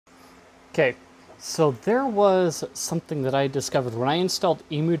Okay, so there was something that I discovered when I installed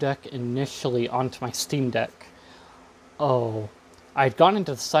EmuDeck initially onto my Steam Deck. Oh, I'd gone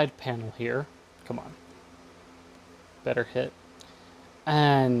into the side panel here. Come on. Better hit.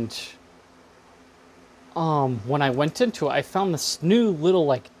 And when I went into it, I found this new little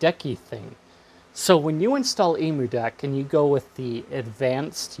like Decky thing. So when you install EmuDeck and you go with the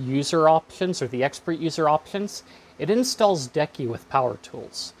advanced user options or the expert user options, it installs Decky with power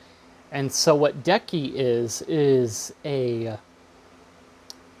tools. And so what Decky is a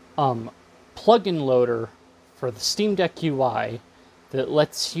plugin loader for the Steam Deck UI that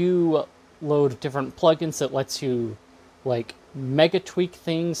lets you load different plugins, that lets you like mega tweak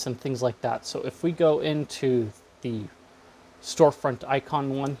things and things like that. So if we go into the storefront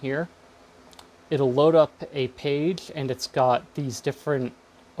icon one here, it'll load up a page and it's got these different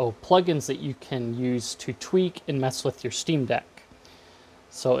plugins that you can use to tweak and mess with your Steam Deck.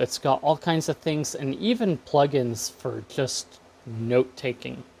 So it's got all kinds of things and even plugins for just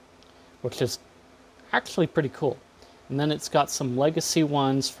note-taking, which is actually pretty cool. And then it's got some legacy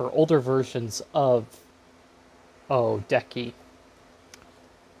ones for older versions of Decky.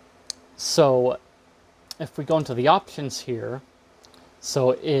 So if we go into the options here, so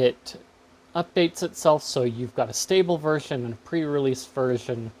it updates itself, so you've got a stable version and a pre-release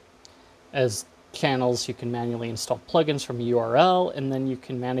version. As channels, you can manually install plugins from a URL, and then you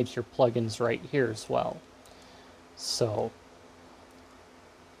can manage your plugins right here as well. So,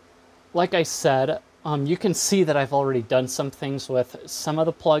 like I said, you can see that I've already done some things with some of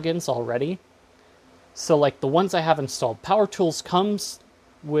the plugins already. So like the ones I have installed, Power Tools comes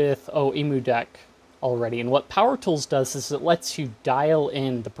with EmuDeck already, and what Power Tools does is it lets you dial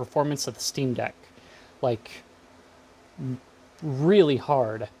in the performance of the Steam Deck, like really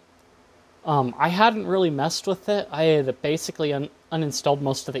hard. I hadn't really messed with it. I had basically uninstalled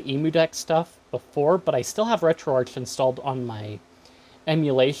most of the EmuDeck stuff before, but I still have RetroArch installed on my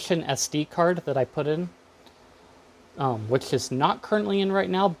emulation SD card that I put in, which is not currently in right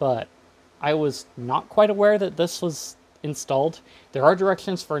now, but I was not quite aware that this was installed. There are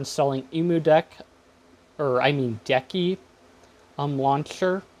directions for installing EmuDeck, Decky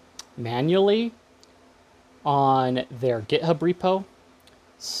launcher manually on their GitHub repo.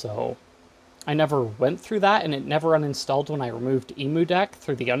 So I never went through that, and it never uninstalled when I removed EmuDeck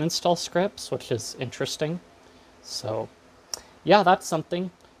through the uninstall scripts, which is interesting. So yeah, that's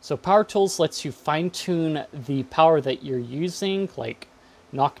something. So Power Tools lets you fine-tune the power that you're using, like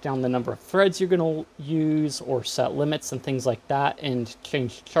knock down the number of threads you're going to use or set limits and things like that, and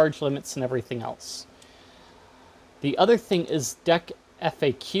change charge limits and everything else. The other thing is Deck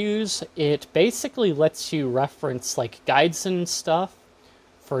FAQs. It basically lets you reference like guides and stuff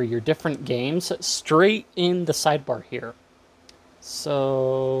for your different games straight in the sidebar here.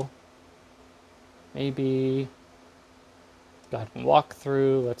 So maybe guide and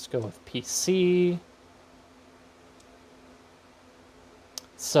walkthrough. Let's go with PC.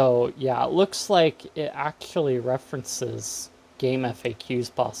 So yeah, it looks like it actually references game FAQs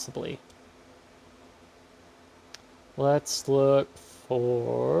possibly. Let's look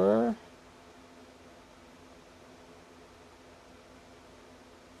for...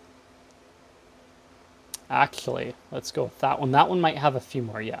 Actually, let's go with that one. That one might have a few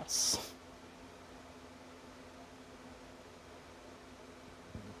more, yes.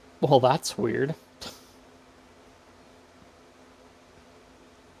 Well, that's weird.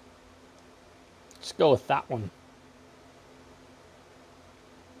 Let's go with that one.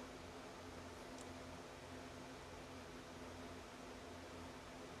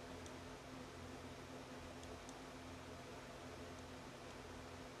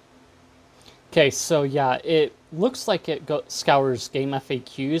 Okay, so yeah, it looks like it scours game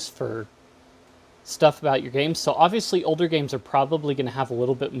FAQs for stuff about your games. So obviously older games are probably going to have a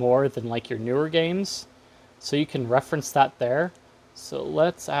little bit more than like your newer games. So you can reference that there. So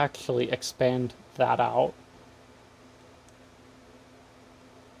let's actually expand that out.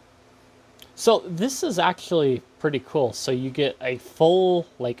 So this is actually pretty cool. So you get a full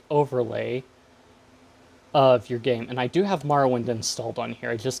like overlay of your game. And I do have Morrowind installed on here.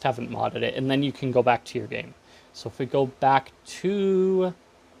 I just haven't modded it. And then you can go back to your game. So if we go back to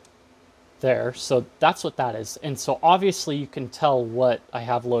there, so that's what that is. And so obviously you can tell what I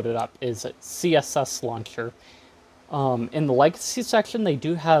have loaded up is a CSS launcher. In the legacy section, they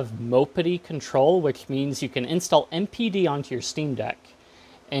do have Mopedy control, which means you can install MPD onto your Steam Deck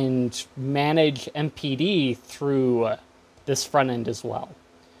and manage MPD through this front end as well.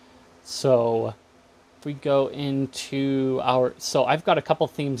 So if we go into so I've got a couple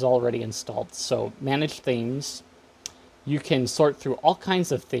themes already installed. So manage themes. You can sort through all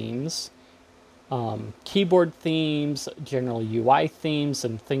kinds of themes. keyboard themes, general UI themes,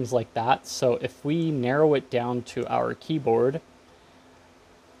 and things like that. So if we narrow it down to our keyboard,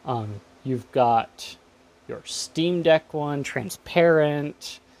 you've got your Steam Deck one,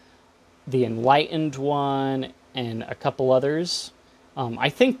 transparent, the enlightened one, and a couple others. I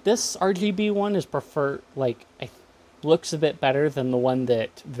think this RGB one is looks a bit better than the one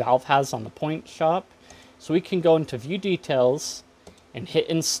that Valve has on the Point Shop. So we can go into View Details and hit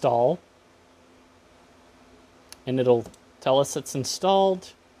Install, and it'll tell us it's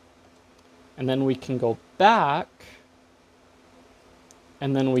installed. And then we can go back,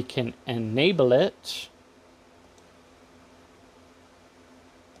 and then we can enable it.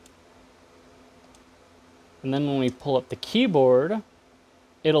 And then when we pull up the keyboard,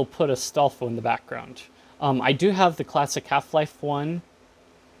 it'll put Astolfo in the background. I do have the classic Half-Life one,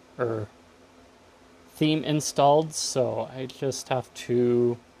 or theme installed, so I just have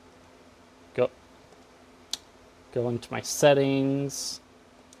to go into my settings.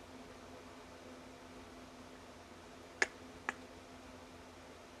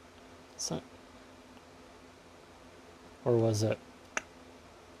 So, or was it?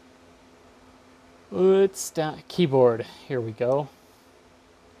 It's down, keyboard, here we go.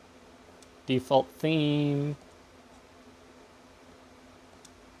 Default theme.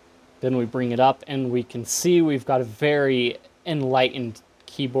 Then we bring it up and we can see we've got a very enlightened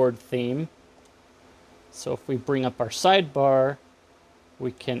keyboard theme. So if we bring up our sidebar,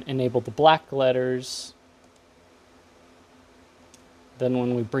 we can enable the black letters. Then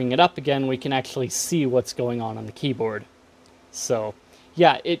when we bring it up again, we can actually see what's going on the keyboard. So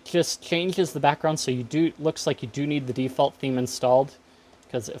yeah, it just changes the background, so looks like you do need the default theme installed.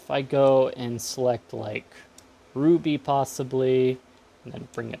 Because if I go and select like Ruby possibly, and then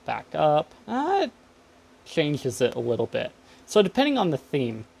bring it back up, it changes it a little bit. So depending on the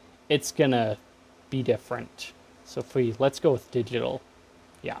theme, it's gonna be different. So if let's go with digital.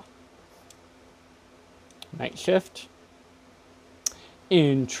 Yeah. Night shift.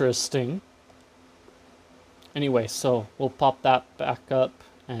 Interesting. Anyway, so we'll pop that back up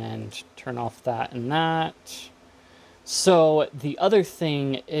and turn off that and that. So the other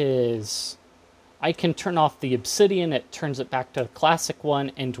thing is I can turn off the Obsidian, it turns it back to a classic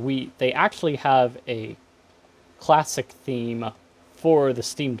one, and they actually have a classic theme for the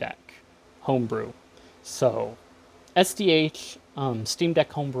Steam Deck homebrew. So SDH, Steam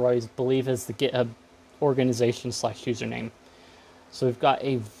Deck Homebrew, I believe, is the GitHub organization / username. So we've got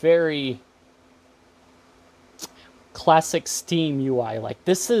a very classic Steam UI. Like,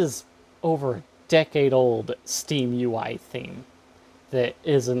 this is over a decade old Steam UI theme that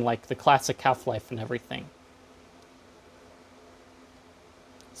is in like the classic Half-Life and everything.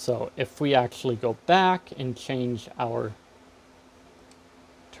 So if we actually go back and change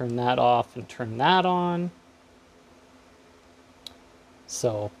turn that off and turn that on.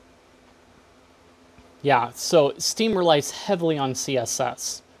 So yeah, so Steam relies heavily on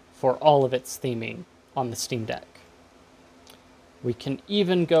CSS for all of its theming on the Steam Deck. We can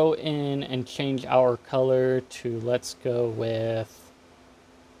even go in and change our color to, let's go with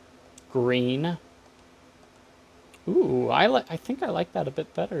green. Ooh, I think I like that a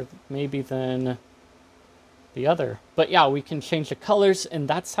bit better maybe than the other. But yeah, we can change the colors, and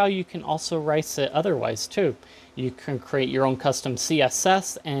that's how you can also write it otherwise too. You can create your own custom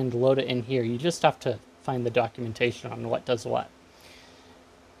CSS and load it in here. You just have to find the documentation on what does what.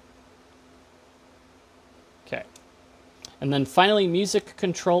 Okay. And then finally, music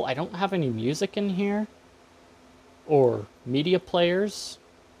control. I don't have any music in here or media players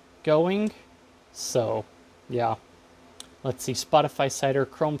going. So yeah. Let's see, Spotify, Cider,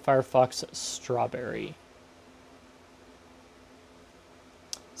 Chrome, Firefox, Strawberry.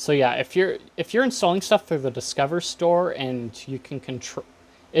 So yeah, if you're installing stuff through the Discover store, and you can control,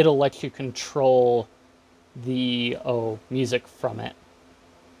 it'll let you control the music from it.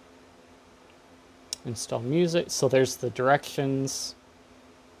 Install music. So there's the directions.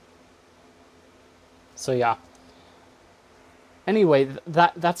 So yeah. Anyway,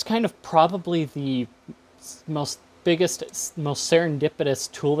 that's kind of probably the most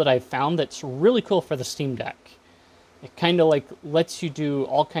serendipitous tool that I've found that's really cool for the Steam Deck. It kind of like lets you do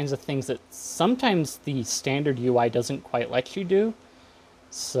all kinds of things that sometimes the standard UI doesn't quite let you do.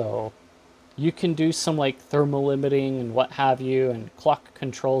 So you can do some like thermal limiting and what have you, and clock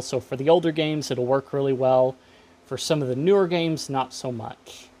control. So for the older games, it'll work really well. For some of the newer games, not so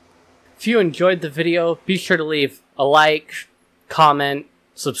much. If you enjoyed the video, be sure to leave a like, comment,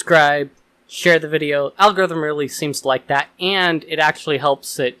 subscribe, share the video. Algorithm really seems to like that, and it actually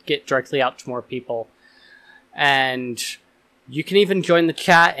helps it get directly out to more people. And You can even join the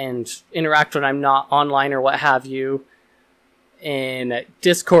chat and interact when I'm not online or what have you in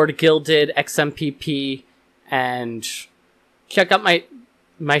Discord, Guilded, XMPP, and check out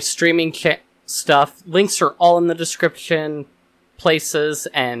my streaming stuff. Links are all in the description places,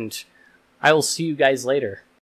 and I will see you guys later.